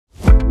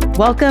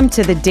Welcome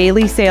to the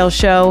Daily Sales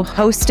Show,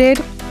 hosted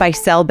by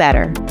Sell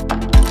Better.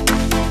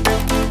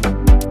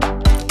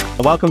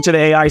 Welcome to the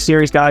AI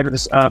series,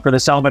 guys, for the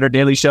Sell Better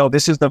Daily Show.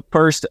 This is the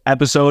first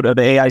episode of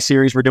the AI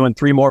series. We're doing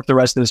 3 more for the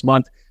rest of this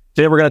month.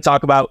 Today, we're going to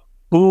talk about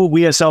who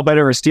we at Sell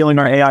Better are stealing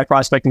our AI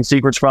prospecting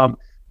secrets from.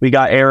 We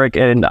got Eric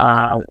and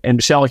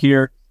Michelle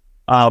here.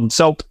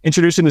 So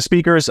introducing the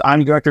speakers,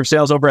 I'm Director of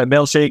Sales over at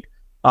Mailshake.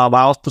 I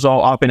also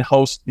often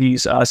host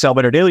these Sell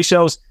Better Daily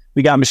Shows.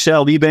 We got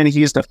Michelle Lieben.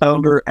 He's the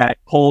founder at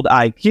Cold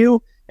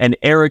IQ, and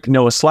Eric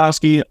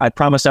Nowoslawski. I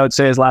promised I would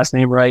say his last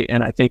name right,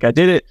 and I think I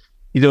did it.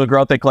 He's doing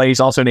growth at Clay. He's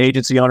also an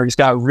agency owner. He's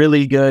got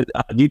really good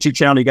YouTube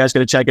channel. You guys got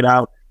to check it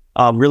out.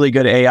 Really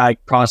good AI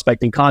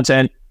prospecting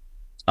content.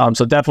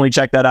 So definitely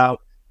check that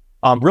out.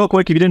 Real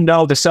quick, if you didn't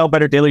know, the Sell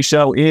Better Daily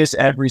Show is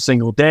every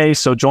single day.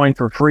 So join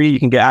for free. You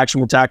can get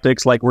actionable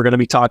tactics like we're going to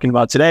be talking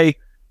about today.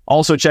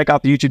 Also, check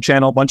out the YouTube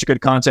channel. A bunch of good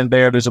content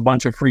there. There's a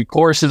bunch of free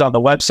courses on the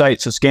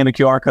website. So scan the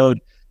QR code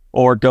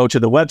or go to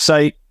the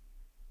website.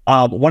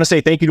 I want to say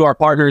thank you to our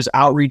partners,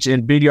 Outreach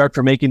and Vidyard,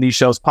 for making these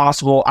shows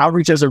possible.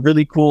 Outreach has a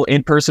really cool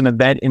in-person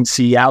event in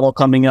Seattle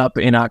coming up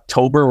in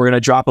October. We're going to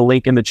drop a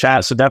link in the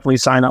chat. So definitely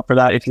sign up for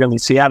that if you're in the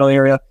Seattle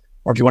area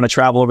or if you want to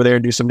travel over there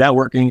and do some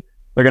networking.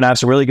 They're going to have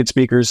some really good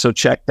speakers, so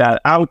check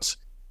that out.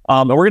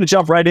 And we're going to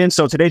jump right in.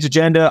 So today's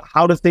agenda,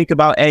 how to think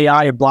about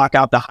AI and block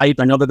out the hype.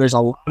 I know that there's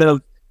a lot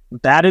of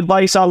bad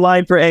advice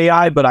online for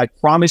AI, but I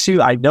promise you,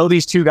 I know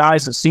these two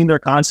guys have seen their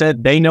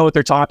content. They know what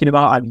they're talking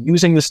about. I'm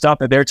using the stuff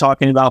that they're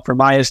talking about for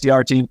my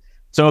SDR team.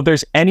 So if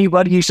there's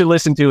anybody you should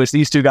listen to, it's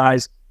these two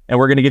guys, and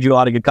we're going to give you a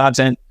lot of good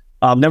content.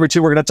 Number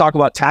 2, we're going to talk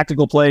about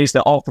tactical plays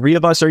that all 3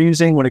 of us are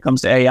using when it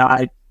comes to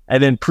AI,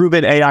 and then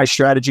proven AI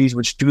strategies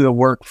which do the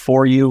work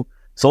for you.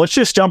 So let's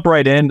just jump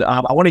right in.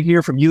 I want to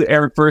hear from you,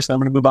 Eric, first, and I'm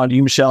going to move on to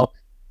you, Michelle.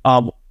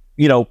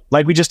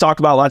 Like we just talked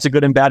about, lots of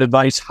good and bad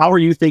advice. How are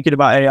you thinking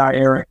about AI,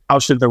 Eric? How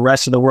should the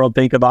rest of the world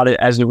think about it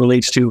as it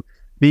relates to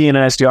being an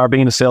SDR,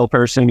 being a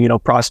salesperson,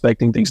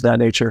 prospecting, things of that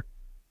nature?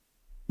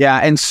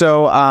 Yeah, and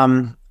so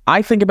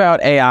I think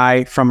about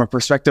AI from a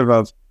perspective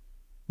of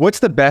what's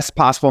the best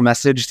possible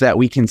message that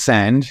we can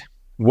send?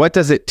 What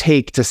does it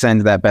take to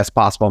send that best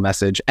possible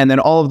message? And then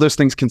all of those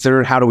things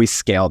considered, how do we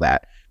scale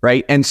that?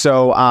 Right. And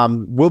so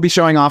we'll be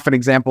showing off an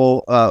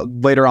example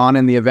later on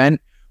in the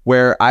event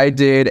where I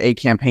did a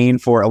campaign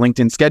for a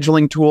LinkedIn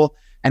scheduling tool.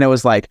 And it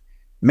was like,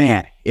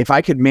 man, if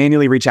I could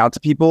manually reach out to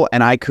people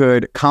and I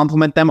could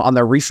compliment them on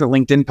their recent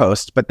LinkedIn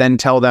post, but then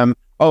tell them,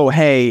 oh,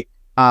 hey,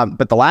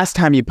 but the last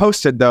time you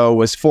posted, though,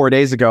 was 4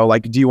 days ago.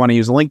 Like, do you want to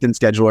use a LinkedIn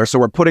scheduler? So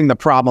we're putting the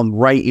problem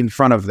right in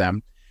front of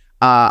them.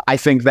 I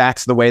think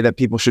that's the way that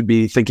people should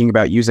be thinking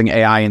about using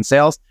AI in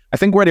sales. I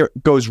think where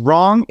it goes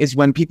wrong is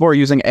when people are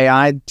using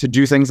AI to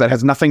do things that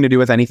has nothing to do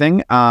with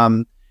anything.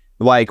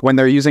 Like when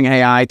they're using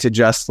AI to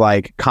just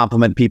like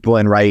compliment people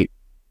and write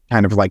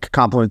kind of like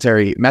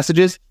complimentary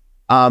messages.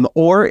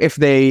 Or if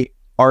they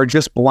are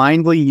just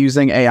blindly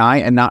using AI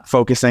and not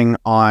focusing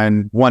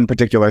on one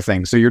particular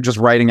thing. So you're just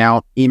writing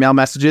out email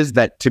messages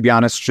that, to be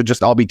honest, should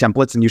just all be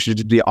templates, and you should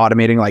just be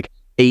automating like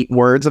 8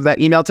 words of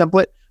that email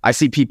template. I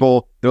see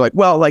people, they're like,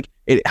 well, like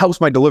it helps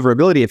my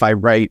deliverability if I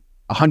write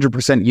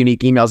 100%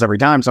 unique emails every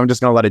time. So I'm just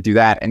going to let it do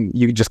that. And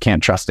you just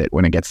can't trust it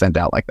when it gets sent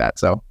out like that.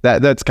 So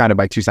that's kind of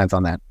my 2 cents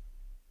on that.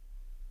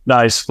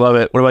 Nice. Love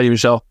it. What about you,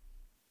 Michelle?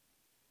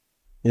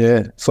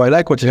 Yeah. So I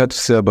like what you had to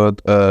say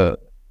about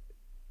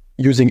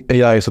using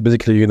AI. So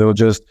basically,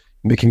 just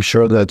making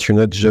sure that you're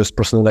not just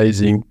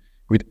personalizing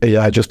with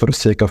AI just for the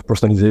sake of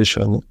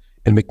personalization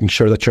and making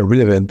sure that you're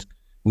relevant.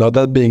 Now,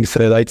 that being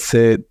said, I'd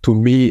say to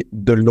me,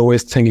 the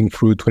lowest hanging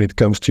fruit when it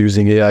comes to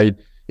using AI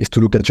is to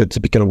look at your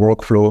typical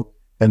workflow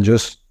and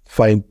just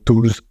find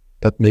tools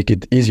that make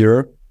it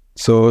easier.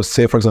 So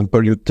say, for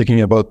example, you're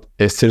thinking about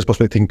a sales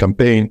prospecting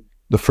campaign.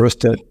 The first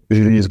step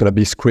usually is going to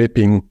be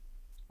scraping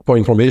for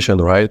information,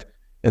 right?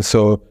 And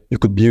so you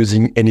could be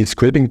using any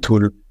scraping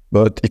tool,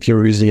 but if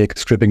you're using a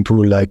scraping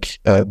tool like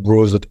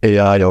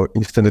Brose.ai or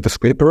Instant Data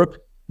Scraper,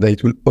 then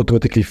it will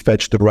automatically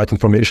fetch the right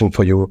information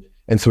for you.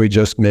 And so it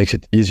just makes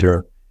it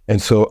easier.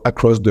 And so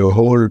across the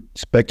whole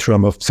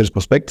spectrum of sales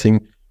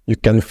prospecting, you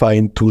can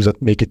find tools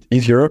that make it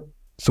easier.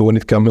 So when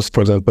it comes, for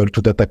example,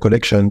 to data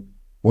collection,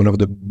 one of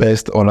the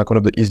best or like one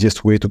of the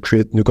easiest way to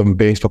create new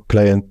campaigns for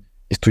clients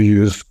is to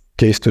use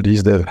case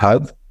studies they've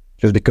had,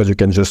 just because you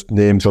can just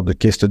drop the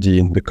case study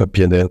in the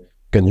copy and then you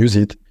can use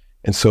it.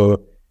 And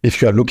so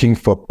if you are looking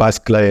for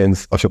past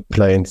clients of your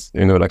clients,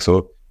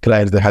 so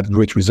clients that had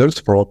great results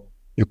for,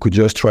 you could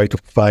just try to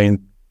find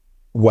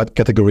what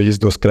categories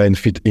those clients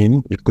fit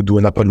in. You could do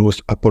an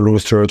Apollo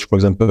search, for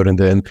example, and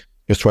then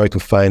just try to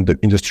find the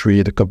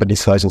industry, the company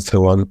size, and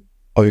so on.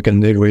 Or you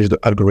can leverage the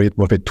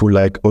algorithm of a tool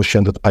like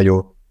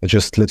Ocean.io that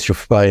just lets you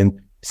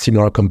find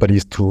similar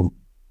companies to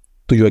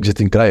your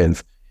existing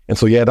clients. And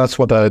so, yeah, that's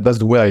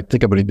the way I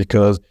think about it,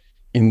 because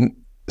in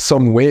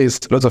some ways,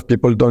 lots of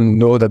people don't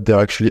know that they're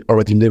actually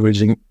already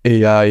leveraging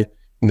AI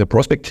in the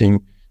prospecting,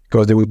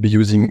 because they will be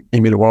using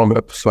email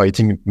warm-up. So I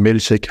think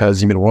Mailshake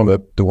has email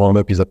warm-up. The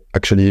warm-up is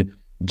actually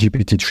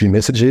GPT-3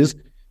 messages.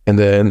 And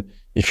then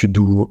if you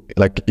do,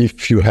 like,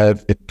 if you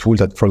have a tool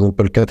that, for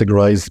example,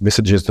 categorize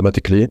messages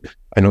automatically,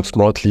 I know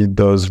Smartly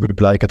does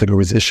reply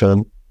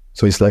categorization.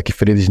 So it's like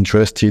if it is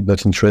interested,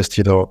 not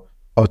interested, or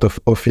out of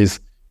office,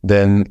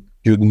 then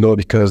you know,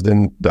 because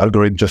then the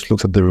algorithm just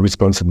looks at the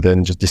response and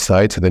then just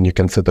decides, and then you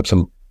can set up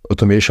some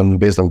automation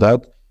based on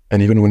that.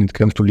 And even when it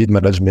comes to lead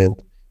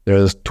management,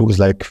 there's tools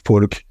like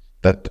Folk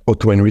that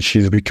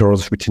auto-enriches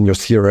records within your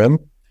CRM.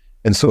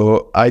 And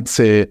so I'd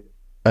say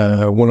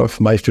one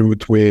of my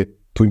favorite way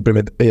to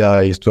implement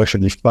AI is to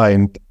actually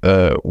find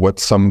what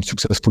some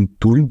successful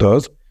tool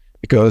does.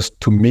 Because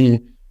to me,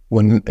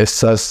 when a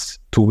SaaS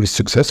tool is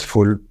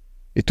successful,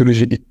 it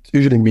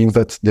usually means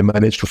that they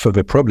manage to solve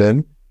a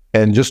problem.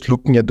 And just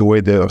looking at the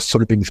way they are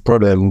solving this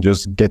problem,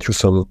 just get you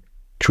some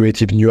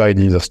creative new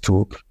ideas as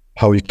to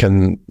how you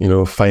can,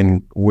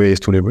 find ways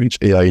to leverage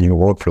AI in your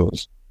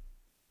workflows.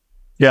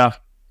 Yeah.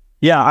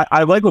 Yeah,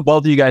 I like what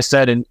both of you guys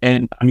said,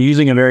 and I'm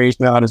using a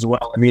variation on it as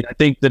well. I mean, I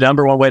think the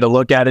number one way to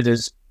look at it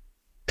is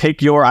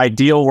pick your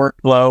ideal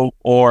workflow,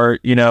 or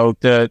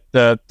the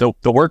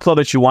workflow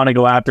that you want to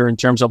go after in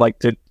terms of like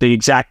the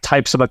exact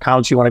types of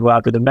accounts you want to go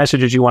after, the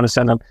messages you want to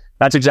send them.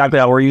 That's exactly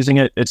how we're using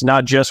it. It's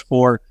not just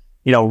for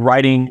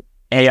writing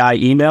AI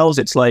emails.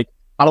 It's like,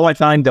 how do I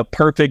find the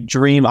perfect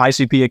dream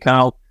ICP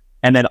account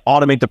and then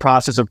automate the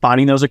process of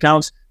finding those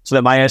accounts so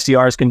that my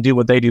SDRs can do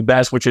what they do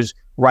best, which is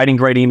writing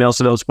great emails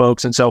to those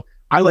folks. And so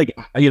I like,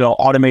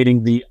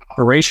 automating the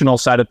operational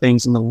side of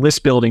things and the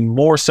list building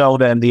more so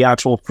than the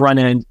actual front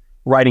end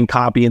writing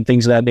copy and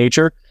things of that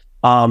nature.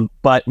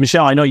 But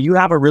Michelle, I know you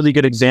have a really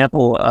good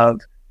example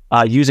of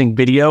using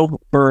video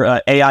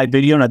for AI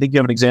video, and I think you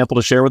have an example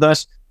to share with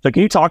us. So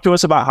can you talk to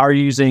us about how you're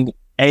using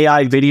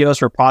AI videos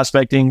for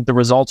prospecting, the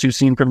results you've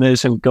seen from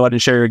this, and go ahead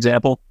and share your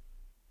example?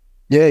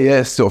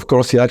 Yeah. So of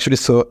course, actually,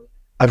 so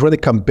I've run a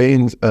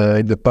campaign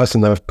in the past,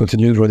 and I've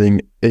continued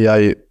running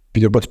AI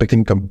video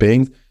prospecting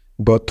campaigns.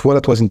 But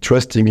what was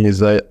interesting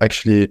is I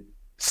actually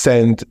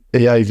sent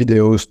AI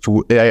videos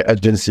to AI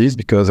agencies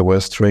because I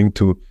was trying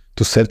to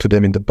sell to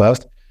them in the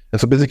past. And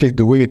so basically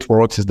the way it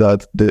works is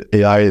that the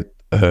AI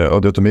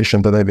or the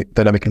automation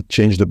dynamically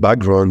change the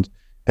background,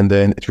 and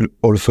then it will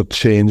also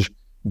change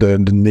the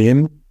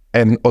name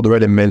and other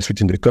elements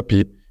within the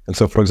copy. And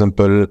so, for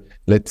example,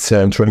 let's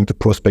say I'm trying to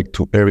prospect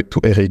to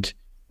Eric.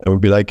 I would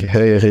be like,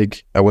 hey,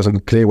 Eric, I was on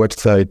Clay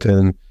website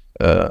and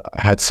I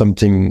had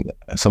something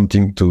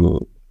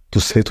to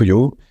say to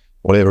you,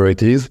 whatever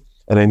it is.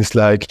 And then it's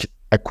like,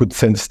 I could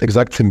send this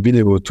exact same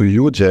video to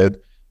you, Jed,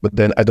 but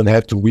then I don't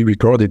have to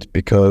re-record it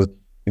because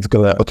it's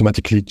going to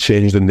automatically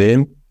change the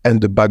name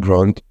and the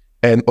background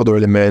and other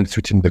elements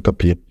within the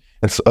copy,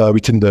 and so,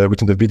 within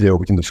the video,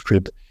 within the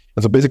script.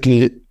 And so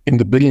basically, in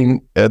the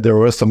beginning, there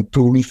were some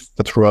tools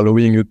that were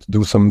allowing you to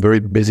do some very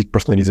basic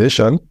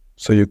personalization.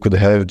 So you could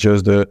have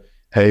just the,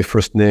 hey,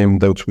 first name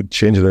that would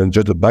change and then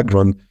just the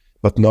background.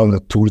 But now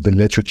the tools, they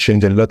let you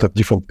change a lot of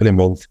different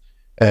elements.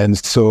 And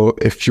so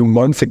a few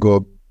months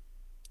ago,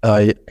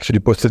 I actually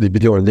posted a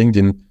video on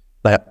LinkedIn.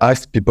 I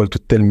asked people to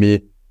tell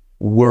me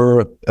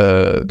where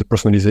the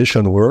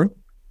personalization were.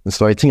 And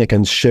so I think I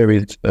can share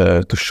it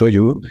to show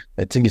you.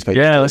 I think if I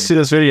let's see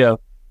this video.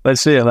 Let's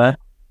see it, man.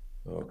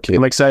 Okay.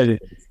 I'm excited.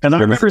 And I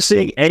remember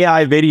seeing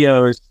AI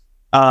videos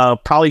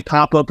probably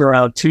pop up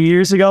around 2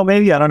 years ago,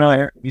 maybe. I don't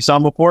know. You saw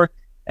them before.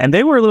 And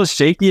they were a little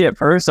shaky at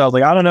first. I was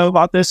like, I don't know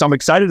about this. I'm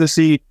excited to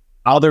see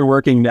how they're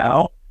working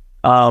now.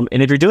 And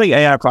if you're doing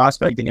AI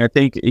prospecting, I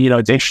think,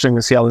 it's interesting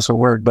to see how this will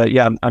work. But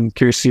yeah, I'm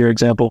curious to see your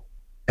example.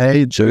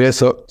 Hey, Joe. Yeah,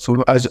 so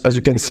as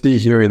you can see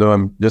here,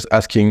 I'm just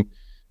asking,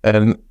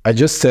 and I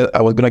just said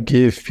I was going to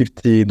give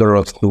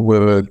 $50 to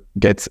whoever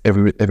gets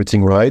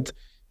everything right.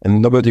 And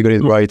nobody got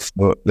it right.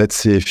 So let's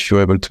see if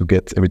you're able to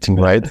get everything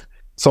right.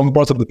 Some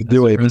parts of the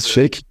video are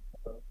shaky.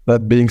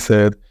 That being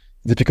said,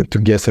 it's difficult to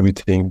guess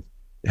everything.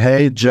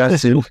 Hey,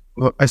 Jesse,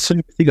 I saw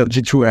you think of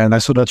G2 and I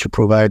saw that you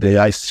provide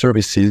AI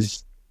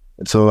services.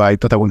 So I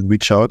thought I would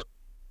reach out.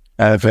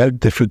 I've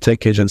helped a few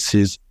tech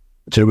agencies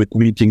generate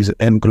meetings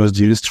and close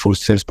deals through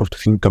sales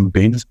prospecting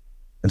campaigns.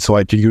 And so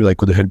I figured I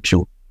could help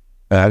you.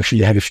 I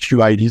actually have a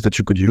few ideas that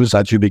you could use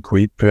at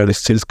Ubiquity for the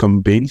sales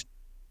campaigns.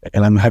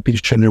 And I'm happy to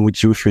share them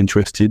with you if you're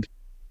interested.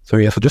 So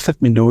yeah, so just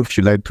let me know if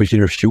you'd like to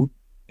hear a few,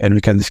 and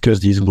we can discuss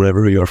these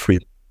whenever you're free.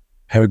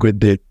 Have a great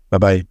day.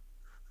 Bye-bye.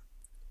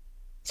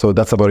 So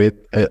that's about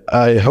it.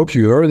 I hope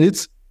you heard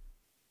it.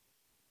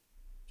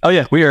 Oh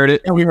yeah, we heard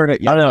it. Yeah, we heard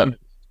it. Yeah. I don't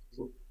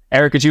know.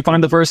 Eric, could you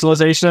find the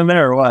personalization in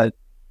there or what?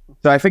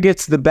 So I think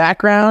it's the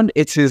background.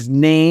 It's his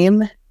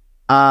name.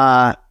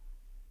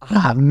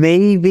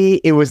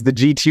 Maybe it was the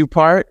G2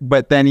 part,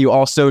 but then you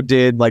also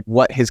did like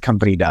what his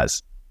company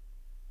does.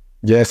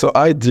 Yeah, so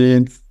I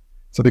did.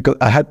 So because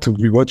I had to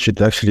rewatch it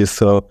actually.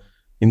 So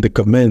in the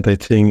comment, I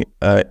think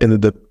I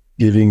ended up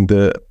giving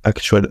the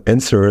actual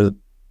answer.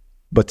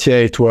 But yeah,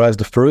 it was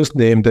the first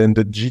name, then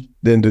the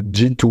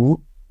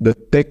G2, the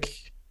tech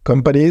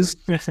companies,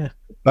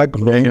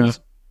 background. Yeah.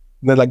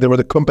 Then like there was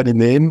the company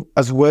name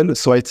as well.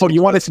 So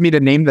you wanted me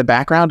to name the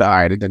background?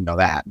 I didn't know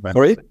that. But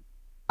sorry?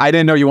 I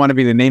didn't know you wanted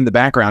me to name the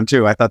background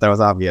too. I thought that was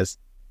obvious.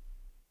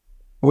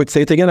 Wait,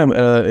 say it again.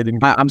 I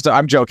didn't.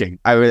 I'm joking.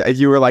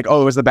 You were like,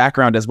 oh, it was the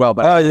background as well,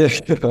 but Oh yeah.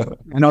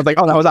 and I was like,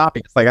 oh, that was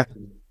obvious. Like,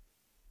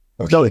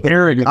 So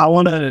Eric, I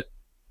want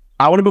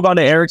to move on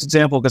to Eric's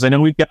example because I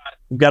know we've got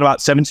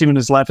about 17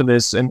 minutes left of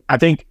this, and I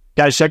think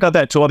guys check out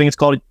that tool. I think it's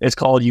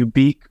called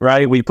Ubeak,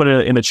 right? We put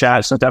it in the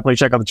chat, so definitely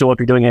check out the tool if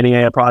you're doing any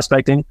AI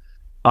prospecting.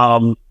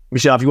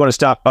 Michelle, if you want to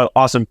stop,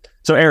 awesome.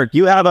 So Eric,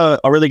 you have a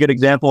really good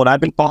example, and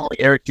I've been following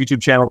Eric's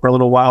YouTube channel for a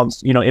little while,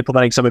 and,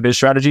 implementing some of his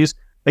strategies.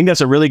 I think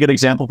that's a really good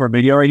example for a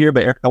video right here.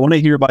 But Eric, I want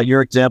to hear about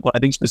your example. I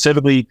think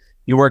specifically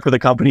you work with a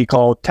company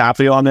called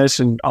Taplio on this,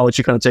 and I'll let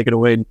you kind of take it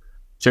away.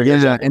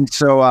 Yeah, and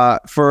so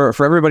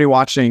for everybody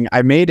watching,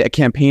 I made a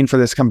campaign for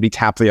this company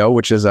Taplio,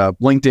 which is a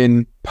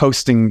LinkedIn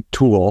posting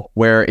tool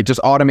where it just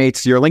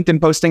automates your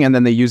LinkedIn posting, and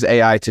then they use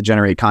AI to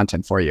generate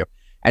content for you.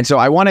 And so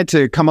I wanted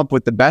to come up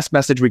with the best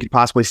message we could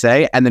possibly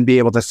say, and then be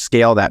able to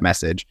scale that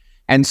message.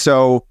 And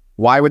so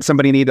why would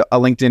somebody need a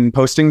LinkedIn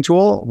posting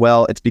tool?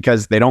 Well, it's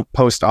because they don't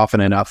post often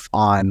enough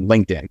on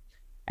LinkedIn.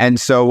 And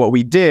so what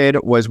we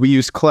did was we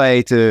used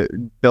Clay to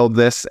build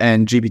this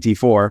and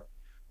GPT-4,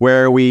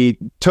 where we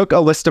took a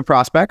list of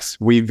prospects.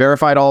 We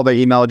verified all their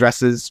email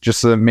addresses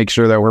just to make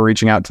sure that we're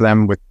reaching out to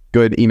them with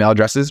good email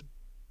addresses.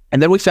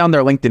 And then we found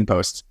their LinkedIn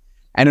posts.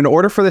 And in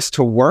order for this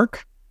to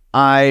work,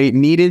 I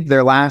needed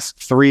their last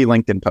 3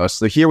 LinkedIn posts.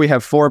 So here we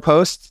have 4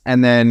 posts,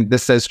 and then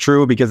this says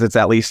true because it's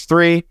at least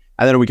 3,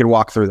 and then we can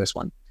walk through this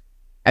one.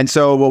 And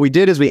so what we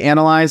did is we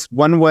analyzed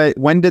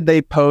when did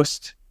they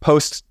post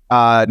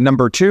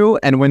number 2,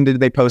 and when did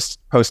they post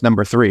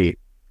number 3,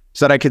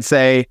 so that I could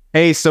say,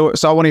 hey, so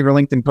saw one of your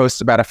LinkedIn posts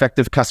about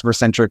effective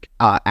customer-centric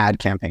ad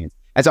campaigns.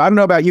 And so I don't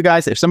know about you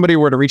guys, if somebody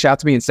were to reach out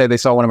to me and say they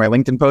saw one of my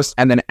LinkedIn posts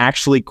and then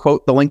actually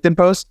quote the LinkedIn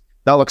post,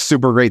 that looks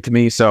super great to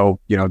me. So,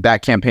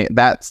 that campaign,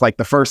 that's like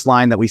the first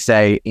line that we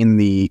say in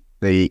the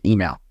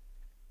email.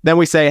 Then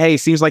we say, hey,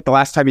 seems like the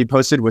last time you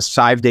posted was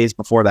 5 days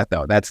before that,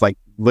 though. That's like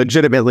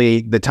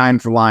legitimately the time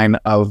for line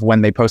of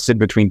when they posted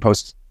between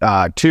post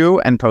 2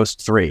 and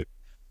post 3.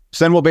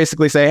 So then we'll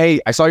basically say,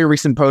 hey, I saw your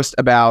recent post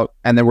about,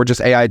 and then we're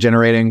just AI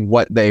generating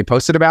what they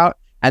posted about.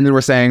 And then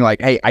we're saying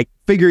like, hey, I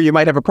figure you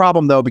might have a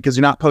problem though, because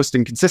you're not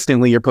posting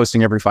consistently, you're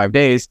posting every 5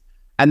 days.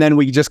 And then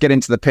we just get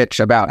into the pitch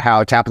about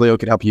how Taplio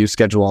could help you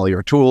schedule all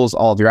your tools,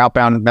 all of your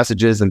outbound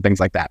messages and things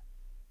like that.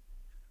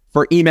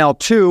 For email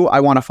 2, I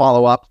want to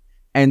follow up.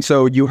 And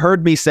so you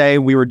heard me say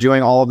we were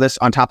doing all of this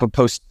on top of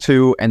post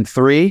 2 and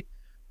 3.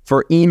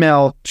 For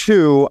email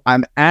 2,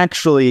 I'm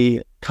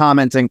actually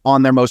commenting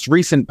on their most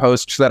recent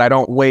post so that I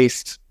don't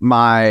waste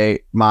my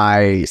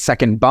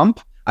second bump.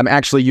 I'm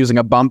actually using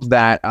a bump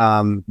that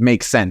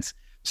makes sense.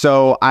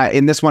 So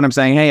in this one, I'm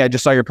saying, hey, I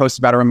just saw your post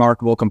about a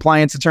remarkable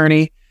compliance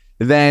attorney.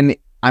 Then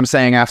I'm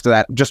saying after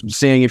that, just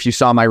seeing if you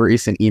saw my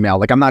recent email.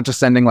 Like, I'm not just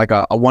sending like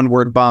a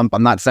one-word bump.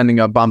 I'm not sending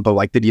a bump of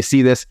like, did you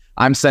see this?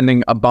 I'm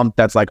sending a bump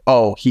that's like,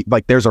 oh,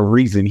 there's a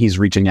reason he's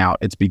reaching out.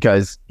 It's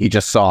because he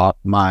just saw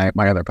my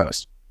other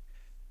post.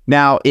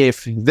 Now,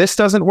 if this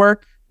doesn't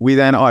work, we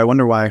then, I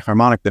wonder why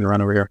Harmonic didn't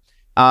run over here.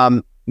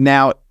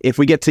 Now, if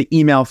we get to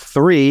email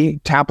 3,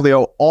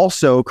 Taplio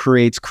also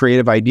creates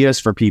creative ideas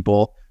for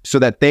people so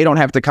that they don't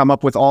have to come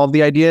up with all of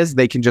the ideas.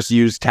 They can just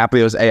use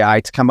Taplio's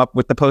AI to come up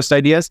with the post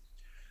ideas.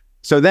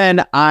 So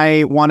then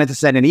I wanted to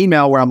send an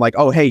email where I'm like,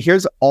 oh, hey,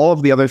 here's all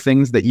of the other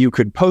things that you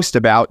could post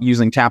about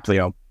using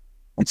Taplio.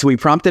 And so we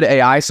prompted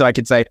AI so I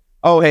could say,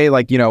 oh, hey,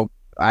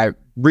 I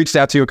reached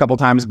out to you a couple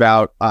times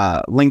about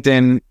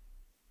LinkedIn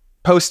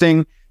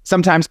posting.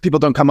 Sometimes people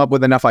don't come up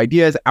with enough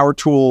ideas. Our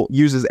tool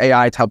uses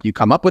AI to help you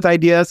come up with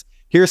ideas.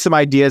 Here's some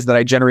ideas that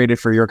I generated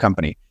for your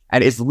company.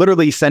 And it's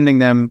literally sending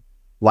them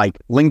like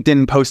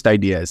LinkedIn post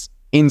ideas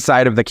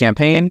inside of the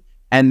campaign.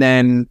 And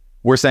then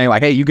we're saying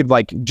like, hey, you could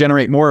like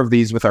generate more of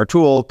these with our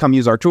tool, come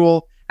use our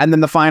tool. And then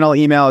the final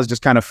email is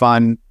just kind of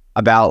fun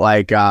about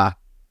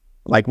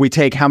like we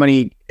take how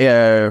many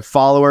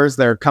followers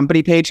their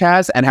company page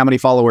has and how many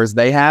followers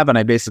they have. And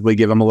I basically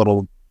give them a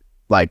little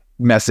like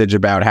message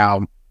about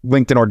how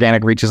LinkedIn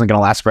organic reach isn't going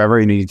to last forever.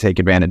 You need to take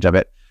advantage of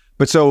it.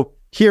 But so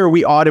here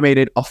we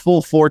automated a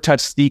full 4-touch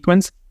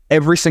sequence.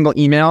 Every single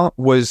email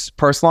was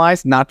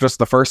personalized, not just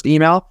the first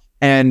email.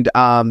 And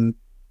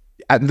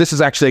this is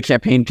actually a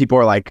campaign. People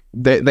are like,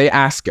 they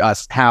ask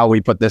us how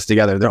we put this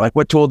together. They're like,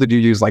 what tool did you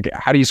use? Like,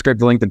 how do you scrape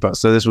the LinkedIn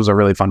post? So this was a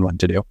really fun one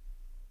to do.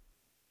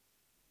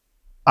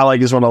 I like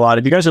this one a lot.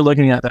 If you guys are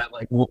looking at that,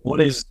 like, what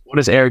is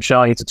Eric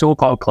showing? It's a tool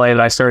called Clay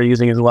that I started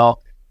using as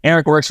well.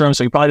 Eric works for him,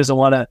 so he probably doesn't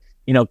want to,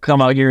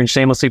 come out here and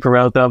shamelessly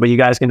promote them, but you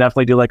guys can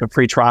definitely do like a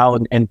free trial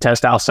and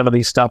test out some of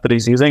these stuff that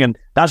he's using. And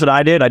that's what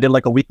I did. I did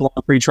like a week-long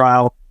free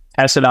trial,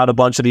 tested out a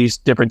bunch of these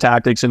different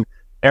tactics. And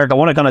Eric, I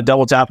want to kind of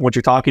double tap on what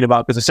you're talking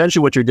about, because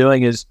essentially what you're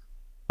doing is,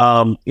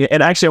 and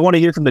actually I want to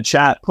hear from the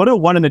chat, put a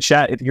 1 in the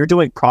chat if you're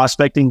doing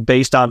prospecting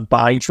based on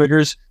buying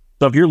triggers.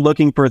 So if you're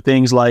looking for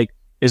things like,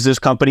 is this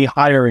company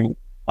hiring?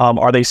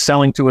 Are they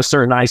selling to a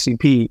certain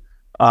ICP?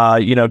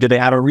 Do they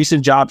have a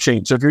recent job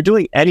change? So if you're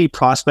doing any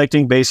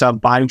prospecting based on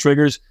buying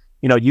triggers,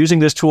 using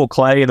this tool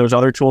Clay and those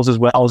other tools as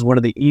well is one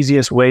of the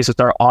easiest ways to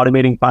start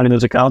automating finding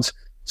those accounts.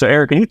 So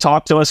Eric, can you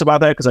talk to us about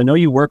that? Because I know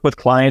you work with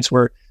clients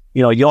where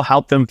you'll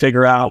help them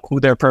figure out who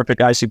their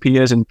perfect ICP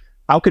is, and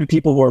how can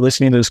people who are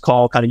listening to this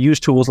call kind of use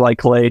tools like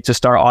Clay to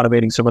start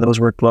automating some of those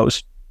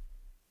workflows?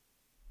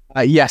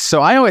 Yes.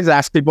 So I always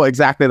ask people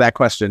exactly that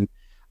question.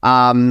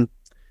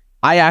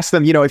 I ask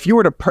them, if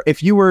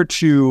you were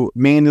to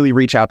manually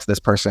reach out to this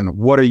person,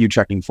 what are you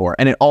checking for?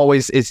 And it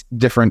always is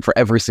different for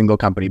every single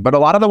company. But a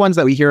lot of the ones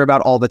that we hear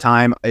about all the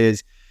time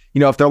is,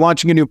 if they're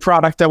launching a new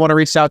product, I want to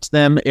reach out to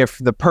them. If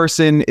the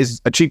person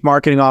is a chief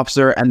marketing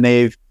officer and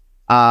they've,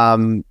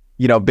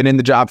 been in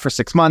the job for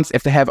 6 months,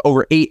 if they have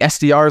over 8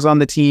 SDRs on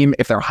the team,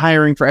 if they're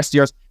hiring for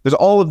SDRs, there's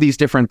all of these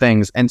different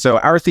things. And so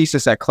our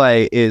thesis at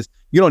Clay is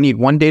you don't need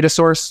one data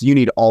source, you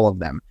need all of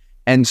them.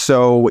 And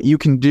so what you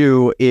can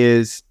do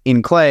is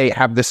in Clay,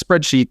 have this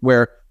spreadsheet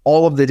where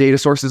all of the data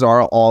sources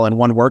are all in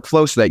one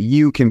workflow so that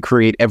you can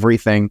create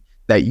everything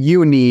that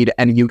you need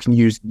and you can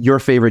use your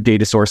favorite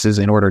data sources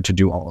in order to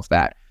do all of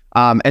that.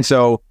 And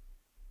so,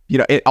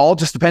 it all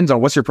just depends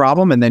on what's your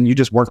problem. And then you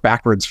just work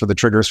backwards for the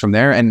triggers from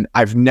there. And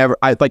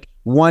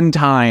one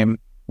time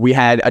we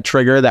had a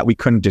trigger that we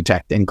couldn't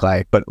detect in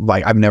Clay, but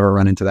I've never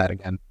run into that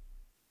again.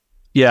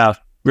 Yeah,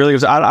 really.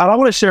 I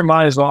want to share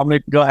mine as well. I'm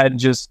going to go ahead and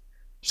just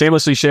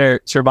shamelessly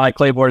share my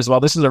Clayboard as well.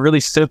 This is a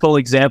really simple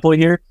example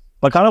here,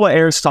 but kind of what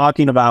Eric's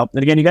talking about.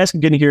 And again, you guys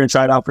can get in here and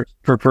try it out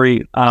for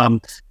free.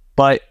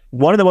 But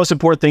one of the most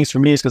important things for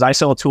me is because I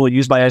sell a tool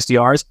used by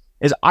SDRs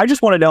is I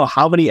just want to know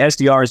how many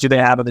SDRs do they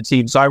have on the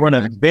team. So I run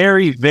a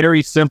very,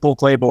 very simple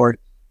Clayboard.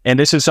 And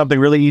this is something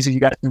really easy you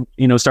guys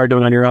can, start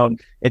doing on your own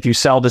if you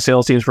sell to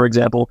sales teams, for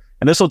example.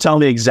 And this will tell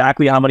me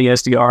exactly how many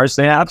SDRs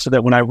they have so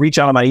that when I reach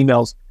out on my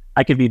emails,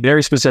 I can be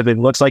very specific.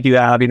 Looks like you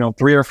have,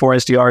 3 or 4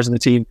 SDRs in the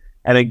team,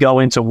 and then go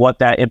into what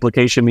that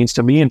implication means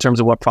to me in terms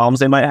of what problems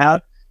they might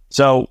have.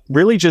 So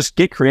really just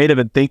get creative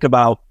and think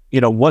about,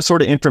 what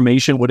sort of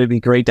information would it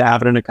be great to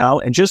have in an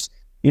account, and just,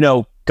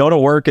 go to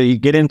work and you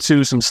get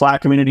into some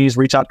Slack communities,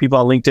 reach out to people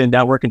on LinkedIn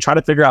Network, and try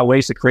to figure out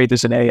ways to create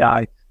this in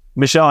AI.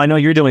 Michelle, I know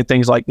you're doing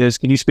things like this.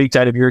 Can you speak to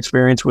that of your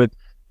experience with,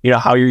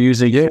 how you're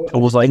using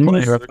tools like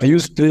I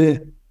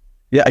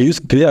use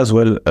Clay as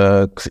well.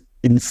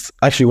 It's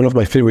actually one of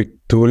my favorite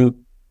tools.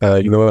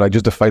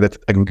 Just the fact that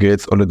it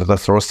aggregates all the data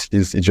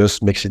sources, it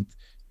just makes it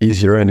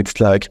easier. And it's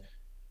like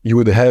you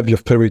would have your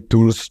favorite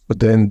tools, but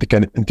then they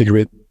can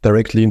integrate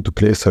directly into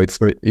Clay, so it's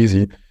very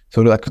easy.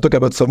 So I could talk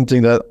about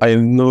something that I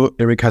know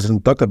Eric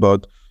hasn't talked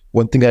about.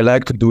 One thing I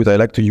like to do is I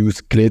like to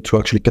use Clay to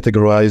actually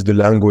categorize the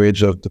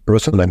language of the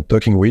person I'm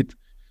talking with.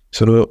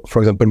 So,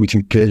 for example,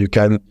 within Clay, you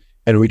can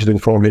enrich the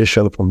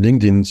information from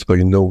LinkedIn, so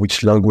you know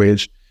which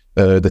language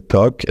they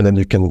talk, and then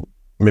you can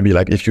maybe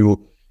if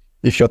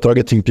you're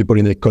targeting people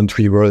in a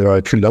country where there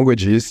are 3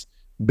 languages,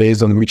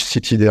 based on which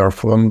city they are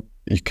from,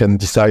 you can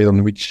decide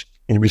in which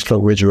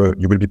language you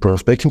will be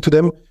prospecting to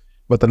them.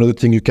 But another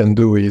thing you can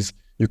do is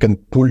you can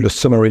pull the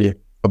summary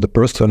of the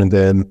person and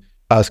then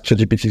ask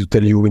ChatGPT to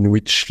tell you in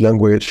which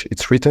language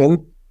it's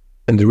written.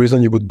 And the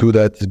reason you would do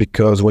that is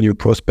because when you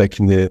prospect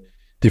in a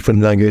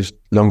different language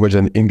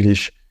than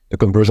English, the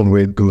conversion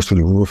rate goes through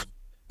the roof.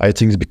 I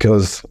think it's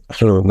because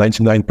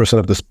 99%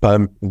 of the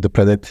spam in the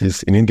planet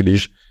is in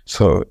English.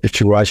 So if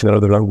you write in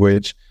another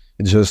language,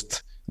 it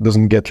just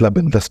doesn't get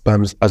labeled as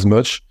spams as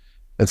much.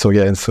 And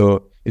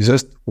so it's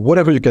just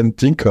whatever you can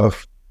think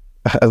of.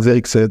 As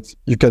Eric said,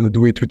 you can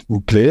do it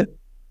with Clay.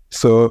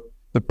 So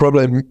the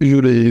problem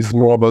usually is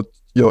more about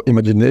your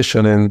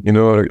imagination and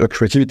your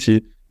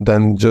creativity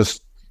than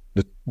just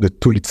the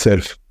tool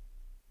itself.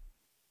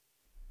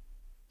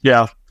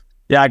 Yeah,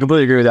 I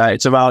completely agree with that.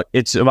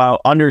 It's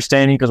about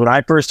understanding, because when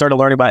I first started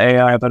learning about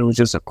AI, I thought it was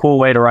just a cool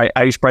way to write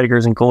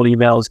icebreakers and cold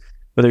emails,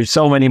 but there's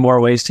so many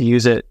more ways to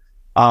use it.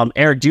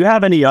 Eric, do you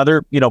have any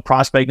other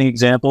prospecting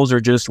examples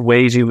or just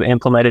ways you've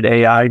implemented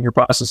AI in your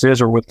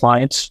processes or with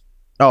clients?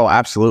 Oh,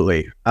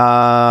 absolutely.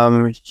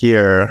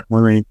 Here,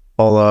 let me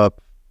pull up.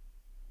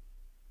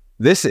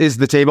 This is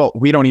the table.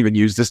 We don't even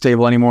use this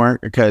table anymore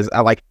because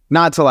I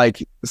not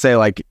to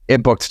say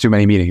it booked too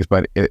many meetings,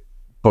 but it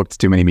booked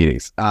too many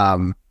meetings.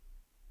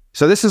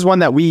 So this is one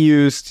that we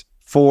used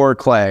for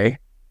Clay.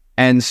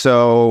 And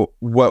so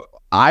what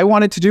I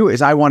wanted to do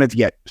is I wanted to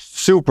get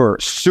super,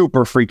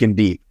 super freaking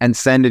deep and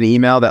send an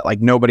email that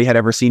nobody had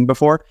ever seen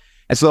before.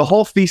 And so the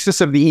whole thesis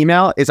of the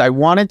email is I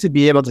wanted to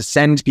be able to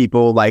send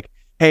people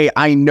hey,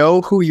 I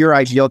know who your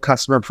ideal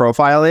customer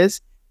profile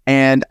is,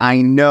 and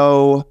I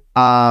know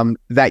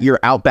that you're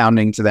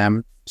outbounding to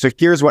them. So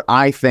here's what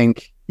I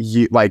think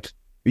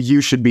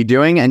you should be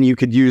doing, and you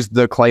could use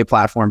the Clay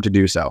platform to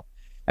do so.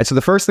 And so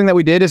the first thing that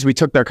we did is we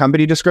took their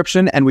company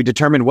description and we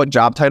determined what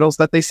job titles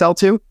that they sell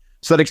to,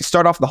 so that it could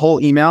start off the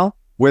whole email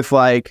with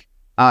hey,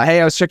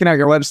 I was checking out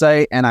your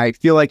website and I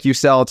feel like you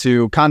sell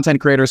to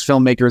content creators,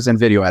 filmmakers, and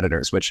video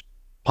editors, which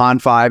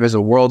Pond5 is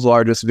the world's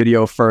largest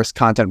video first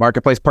content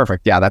marketplace.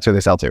 Perfect. Yeah, that's who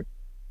they sell to.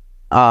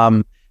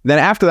 Then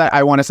after that,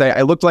 I want to say,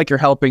 I looked like you're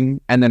helping,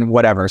 and then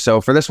whatever.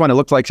 So for this one, it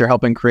looked like you're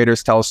helping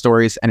creators tell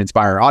stories and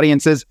inspire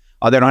audiences.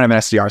 They don't have an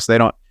SDR, so they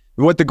don't.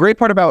 What the great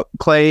part about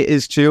Clay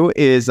is too,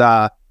 is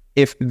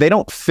if they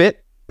don't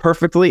fit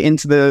perfectly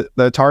into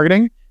the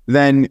targeting,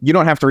 then you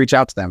don't have to reach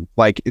out to them.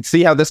 Like,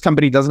 see how this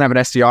company doesn't have an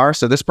SDR,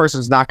 so this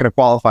person's not going to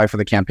qualify for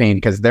the campaign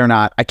because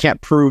I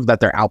can't prove that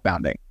they're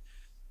outbounding.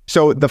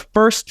 So the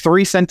first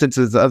 3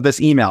 sentences of this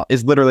email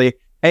is literally,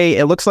 hey,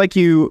 I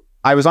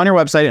was on your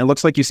website and it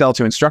looks like you sell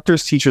to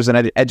instructors, teachers,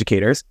 and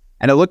educators,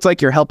 and it looks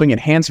like you're helping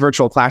enhance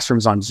virtual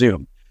classrooms on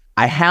Zoom.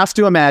 I have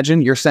to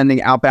imagine you're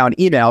sending outbound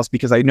emails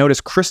because I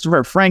noticed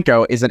Christopher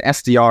Franco is an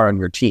SDR on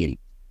your team.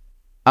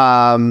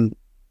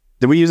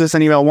 Did we use this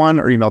in email 1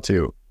 or email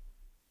 2?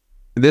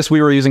 This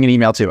we were using in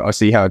email 2. Oh,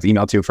 see how it's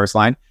email 2 first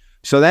line?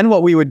 So then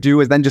what we would do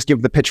is then just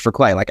give the pitch for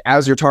Clay. Like,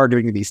 as you're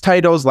targeting these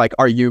titles, like,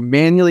 are you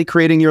manually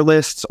creating your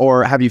lists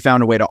or have you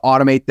found a way to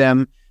automate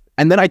them?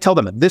 And then I tell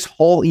them this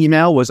whole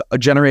email was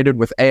generated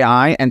with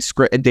AI and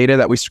data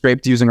that we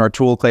scraped using our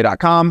tool,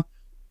 clay.com.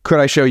 Could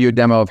I show you a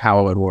demo of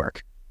how it would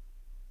work?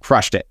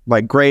 Crushed it.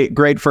 Like,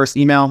 great first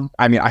email.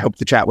 I mean, I hope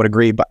the chat would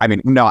agree, but I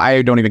mean, no,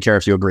 I don't even care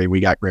if you agree. We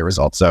got great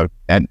results. So,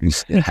 and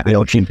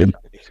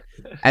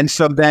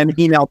so then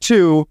email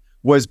 2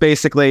 was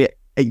basically,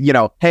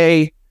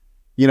 hey,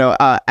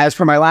 as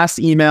for my last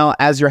email,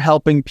 as you're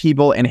helping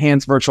people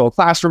enhance virtual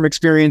classroom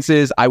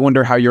experiences, I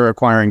wonder how you're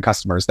acquiring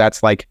customers.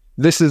 That's like,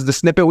 this is the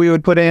snippet we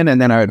would put in,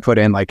 and then I would put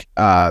in like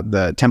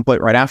the template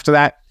right after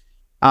that.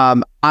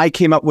 I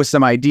came up with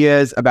some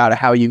ideas about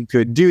how you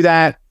could do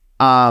that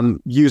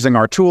using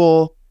our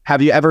tool.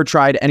 Have you ever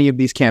tried any of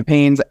these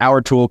campaigns?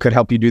 Our tool could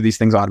help you do these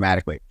things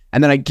automatically.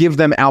 And then I give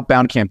them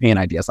outbound campaign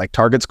ideas like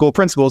target school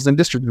principals and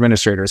district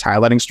administrators,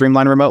 highlighting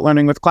streamlined remote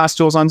learning with class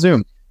tools on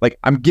Zoom. Like,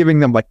 I'm giving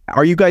them like,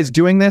 are you guys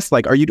doing this?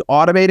 Like, are you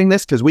automating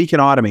this? Because we can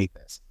automate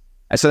this.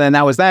 And so then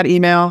that was that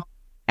email.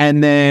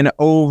 And then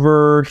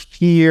over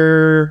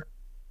here,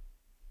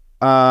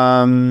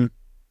 the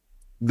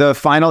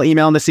final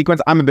email in the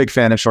sequence, I'm a big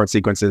fan of short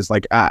sequences.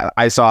 Like,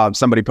 I saw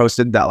somebody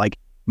posted that like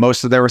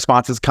most of their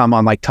responses come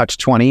on like touch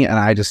 20. And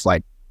I just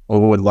like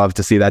would love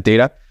to see that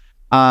data.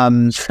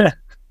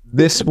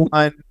 This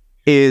one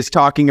is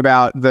talking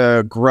about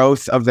the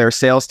growth of their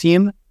sales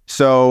team.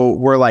 So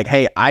we're like,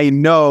 hey, I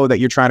know that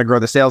you're trying to grow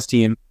the sales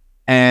team.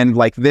 And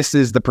like, this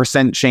is the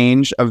 %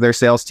 change of their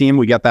sales team.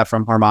 We get that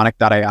from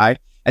harmonic.ai.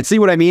 And see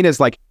what I mean is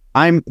like,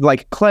 I'm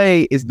like,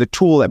 Clay is the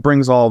tool that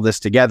brings all of this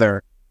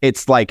together.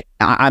 It's like,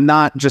 I'm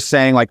not just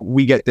saying like,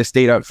 we get this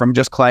data from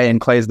just Clay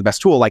and Clay is the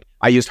best tool. Like,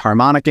 I used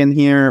Harmonic in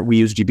here. We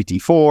used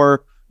GPT-4.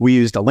 We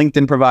used a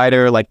LinkedIn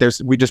provider. Like,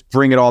 we just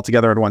bring it all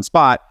together in one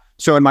spot.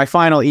 So in my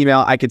final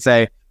email, I could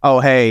say, oh,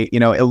 hey,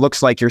 it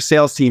looks like your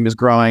sales team is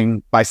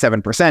growing by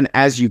 7%.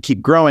 As you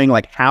keep growing,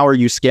 like, how are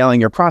you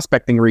scaling your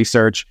prospecting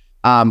research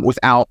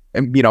without,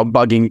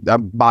 bogging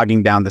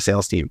down the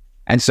sales team?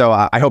 And so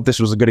I hope this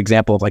was a good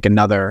example of like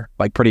another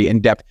like pretty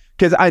in-depth,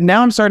 because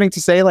now I'm starting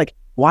to say like,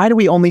 why do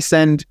we only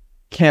send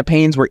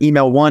campaigns where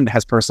email 1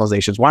 has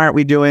personalizations? Why aren't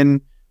we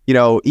doing,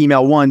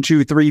 email 1,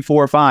 2, 3,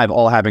 4, 5,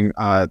 all having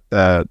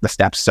the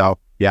steps? So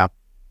yeah.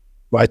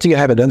 Well, I think I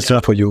have an answer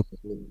for you.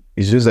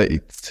 It's just that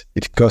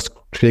it costs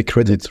Clay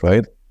credits,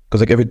 right?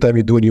 Because like every time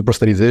you do a new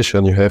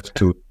personalization, you have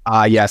to.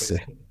 Yes,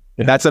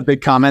 that's a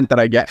big comment that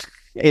I get.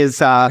 Is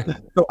so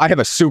I have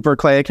a super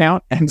Clay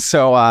account, and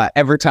so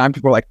every time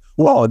people are like,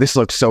 "Whoa, this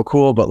looks so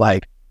cool," but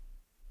like,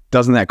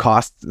 doesn't that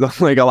cost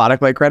like a lot of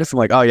Clay credits? I'm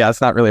like, oh yeah,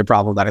 it's not really a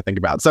problem that I think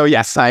about. So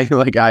yes, I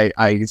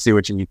see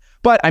what you mean.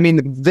 But I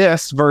mean,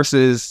 this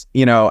versus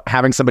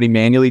having somebody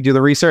manually do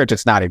the research,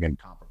 it's not even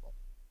comparable.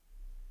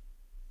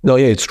 No,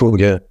 yeah, it's true.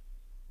 Yeah.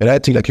 And I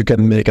think like you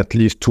can make at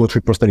least 2 or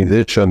 3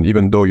 personalization,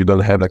 even though you don't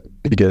have like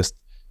the biggest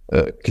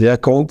Clay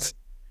account.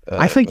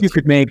 I think you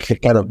could make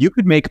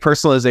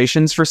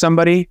personalizations for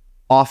somebody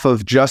off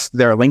of just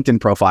their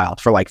LinkedIn profile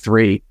for like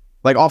 3.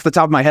 Like off the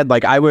top of my head,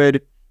 like I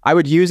would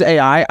use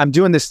AI. I'm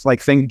doing this like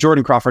thing.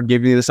 Jordan Crawford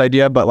gave me this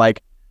idea, but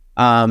like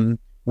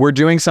we're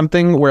doing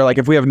something where like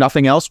if we have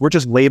nothing else, we're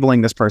just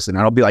labeling this person.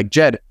 And I'll be like,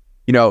 Jed,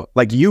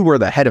 like you were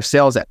the head of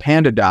sales at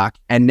PandaDoc,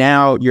 and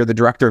now you're the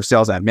director of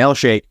sales at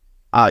Mailshake.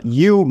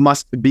 You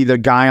must be the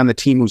guy on the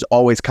team who's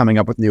always coming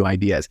up with new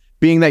ideas.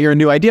 Being that you're a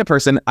new idea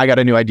person, I got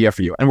a new idea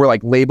for you. And we're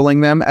like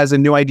labeling them as a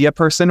new idea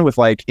person with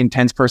like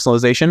intense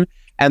personalization.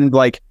 And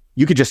like,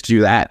 you could just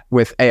do that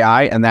with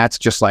AI, and that's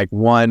just like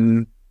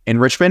one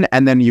enrichment.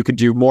 And then you could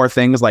do more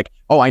things like,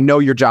 oh, I know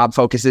your job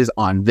focuses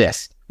on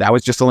this. That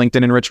was just a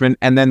LinkedIn enrichment.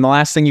 And then the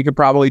last thing you could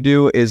probably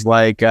do is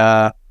like,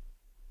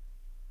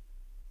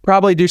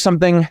 probably do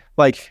something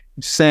like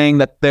saying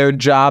that their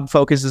job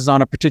focuses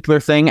on a particular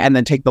thing, and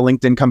then take the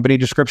LinkedIn company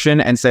description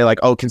and say like,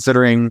 oh,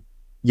 considering,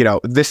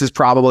 this is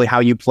probably how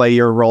you play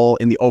your role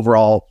in the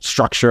overall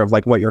structure of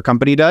like what your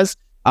company does.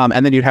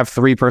 And then you'd have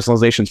 3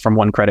 personalizations from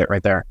 1 credit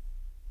right there.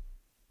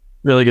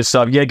 Really good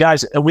stuff. Yeah,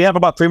 guys, we have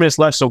about 3 minutes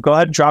left, so go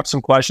ahead and drop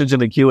some questions in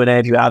the Q&A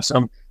if you have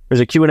some. There's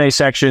a Q&A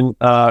section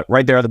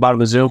right there at the bottom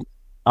of Zoom.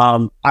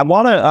 I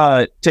want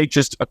to take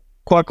just a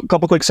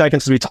couple quick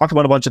seconds, because we talked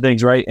about a bunch of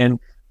things, right? And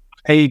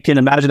hey, you can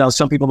imagine how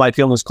some people might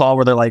feel in this call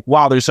where they're like,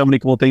 wow, there's so many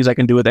cool things I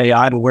can do with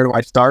AI, but where do I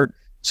start?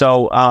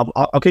 So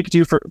I'll kick it to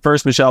you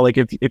first, Michelle. Like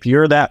if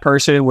you're that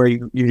person where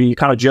you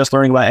kind of just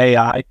learning about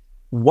AI,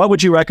 what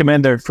would you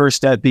recommend their first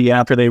step be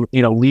after they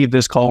leave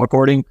this call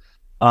recording?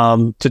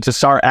 to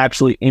start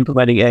actually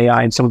implementing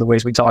AI in some of the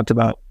ways we talked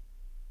about?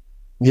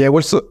 Yeah,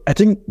 well, so I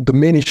think the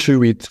main issue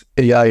with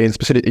AI, and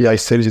especially AI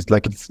sales, is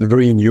like it's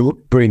very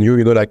new,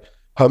 like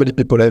how many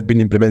people have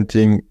been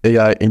implementing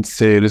AI in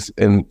sales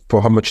and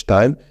for how much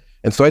time.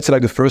 And so I'd say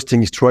like the first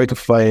thing is try to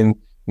find,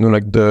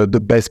 like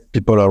the best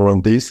people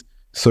around this.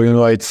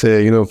 So, I'd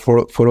say,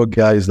 follow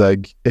guys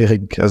like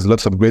Eric has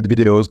lots of great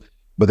videos,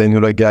 but then,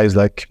 like guys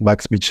like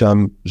Max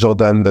Mitcham,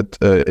 Jordan that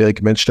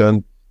Eric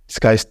mentioned,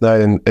 Sky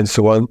Snide and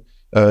so on,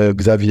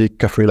 Xavier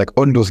Caffrey, like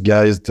all those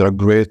guys, they're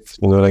great,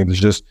 like they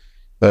just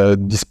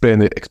display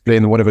and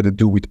explain whatever they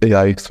do with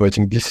AI. So I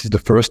think this is the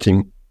first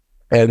thing.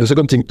 And the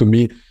second thing to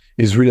me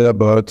is really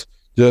about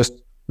just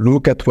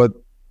look at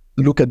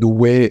the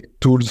way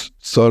tools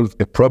solve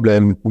a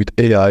problem with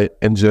AI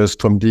and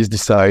just from this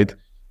decide,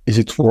 is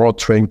it worth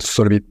trying to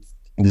solve it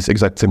in this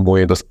exact same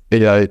way?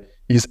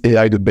 Is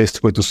AI the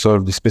best way to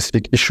solve this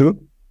specific issue?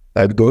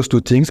 Those two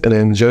things. And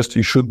then just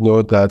you should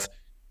know that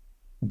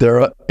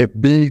there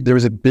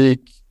is a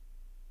big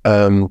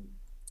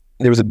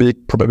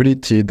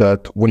probability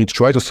that when you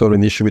try to solve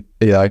an issue with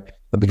AI,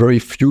 that very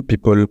few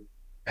people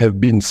have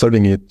been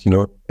solving it,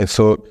 and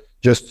so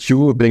just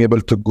you being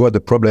able to go at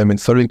the problem and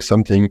solving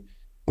something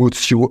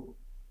puts you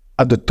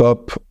at the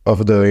top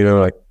of the,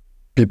 like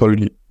people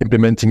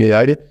implementing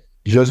AI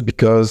just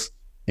because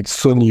it's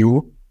so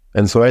new.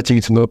 And so I think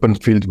it's an open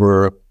field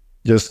where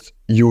just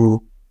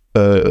you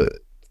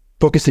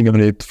focusing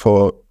on it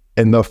for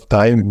enough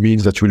time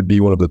means that you will be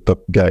one of the top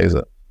guys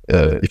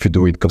if you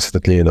do it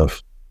consistently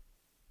enough.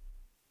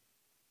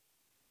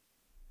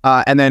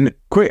 And then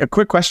a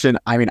quick question.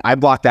 I mean, I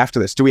blocked after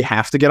this. Do we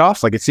have to get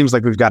off? Like, it seems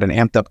like we've got an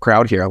amped up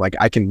crowd here. Like,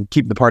 I can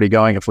keep the party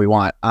going if we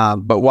want.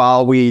 But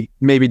while we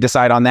maybe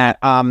decide on that,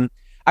 I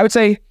would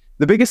say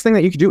the biggest thing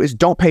that you can do is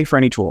don't pay for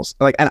any tools.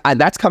 Like, and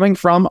that's coming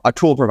from a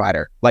tool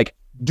provider. Like,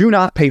 do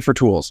not pay for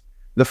tools.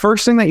 The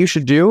first thing that you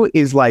should do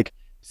is like,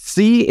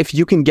 see if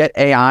you can get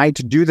AI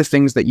to do the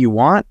things that you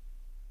want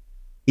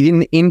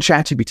in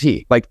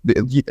ChatGPT. Like,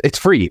 it's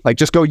free. Like,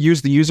 just go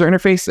use the user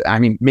interface. I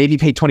mean, maybe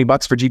pay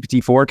 $20 for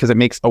GPT-4 because it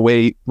makes a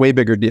way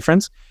bigger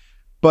difference.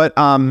 But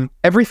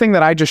everything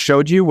that I just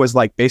showed you was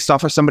like based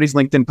off of somebody's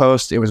LinkedIn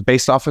post. It was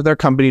based off of their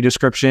company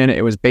description.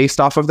 It was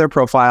based off of their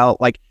profile.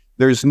 Like,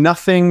 there's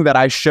nothing that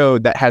I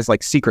showed that has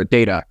like secret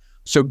data.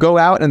 So go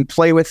out and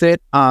play with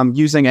it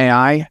using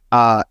AI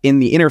in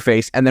the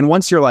interface. And then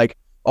once you're like,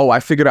 oh,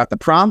 I figured out the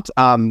prompt,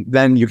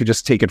 then you could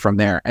just take it from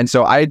there. And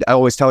so I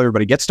always tell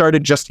everybody, get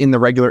started just in the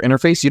regular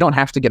interface. You don't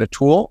have to get a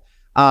tool.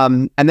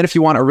 And then if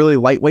you want a really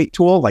lightweight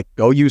tool, like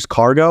go use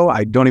Cargo.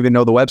 I don't even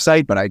know the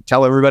website, but I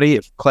tell everybody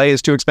if Clay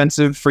is too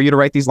expensive for you to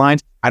write these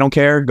lines, I don't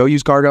care. Go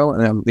use Cargo.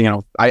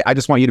 And I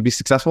just want you to be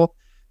successful.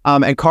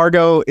 And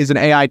Cargo is an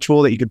AI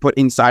tool that you could put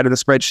inside of the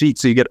spreadsheet,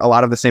 so you get a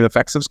lot of the same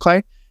effects as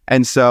Clay.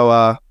 And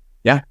so,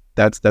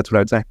 that's what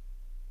I'd say.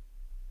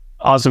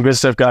 Awesome. Good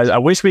stuff, guys. I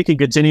wish we could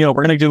continue.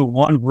 We're going to do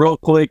one real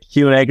quick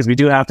Q&A because we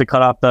do have to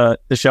cut off the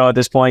show at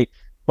this point.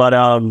 But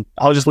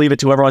I'll just leave it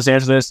to whoever wants to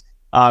answer this.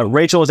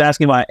 Rachel is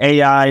asking about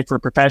AI for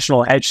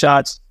professional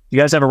headshots. Do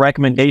you guys have a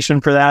recommendation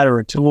for that or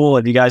a tool?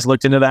 Have you guys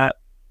looked into that?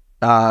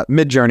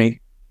 Midjourney.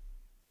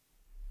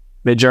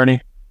 Midjourney?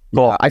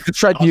 Cool. I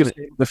tried to use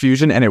the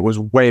Fusion and it was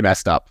way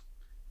messed up.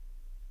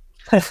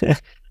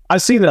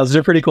 I've seen those.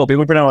 They're pretty cool.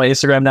 People put it on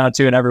Instagram now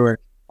too and everywhere.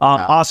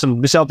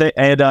 Awesome. Michelle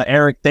and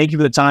Eric, thank you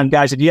for the time.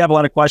 Guys, if you have a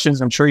lot of questions,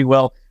 I'm sure you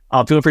will,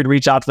 feel free to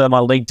reach out to them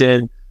on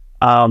LinkedIn.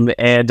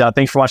 And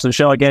thanks for watching the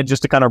show. Again,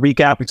 just to kind of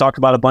recap, we talked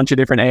about a bunch of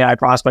different AI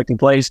prospecting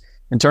plays.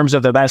 In terms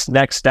of the best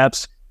next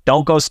steps,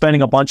 don't go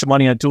spending a bunch of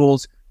money on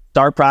tools.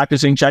 Start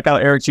practicing. Check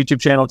out Eric's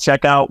YouTube channel.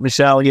 Check out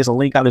Michelle. He has a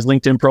link on his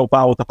LinkedIn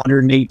profile with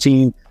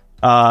 118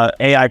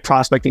 AI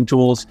prospecting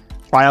tools.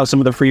 Try out some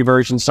of the free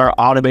versions. Start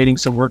automating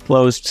some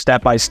workflows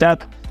step by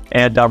step.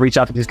 And reach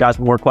out to these guys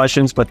for more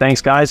questions. But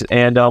thanks, guys,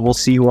 and we'll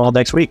see you all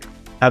next week.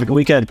 Have a good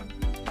weekend.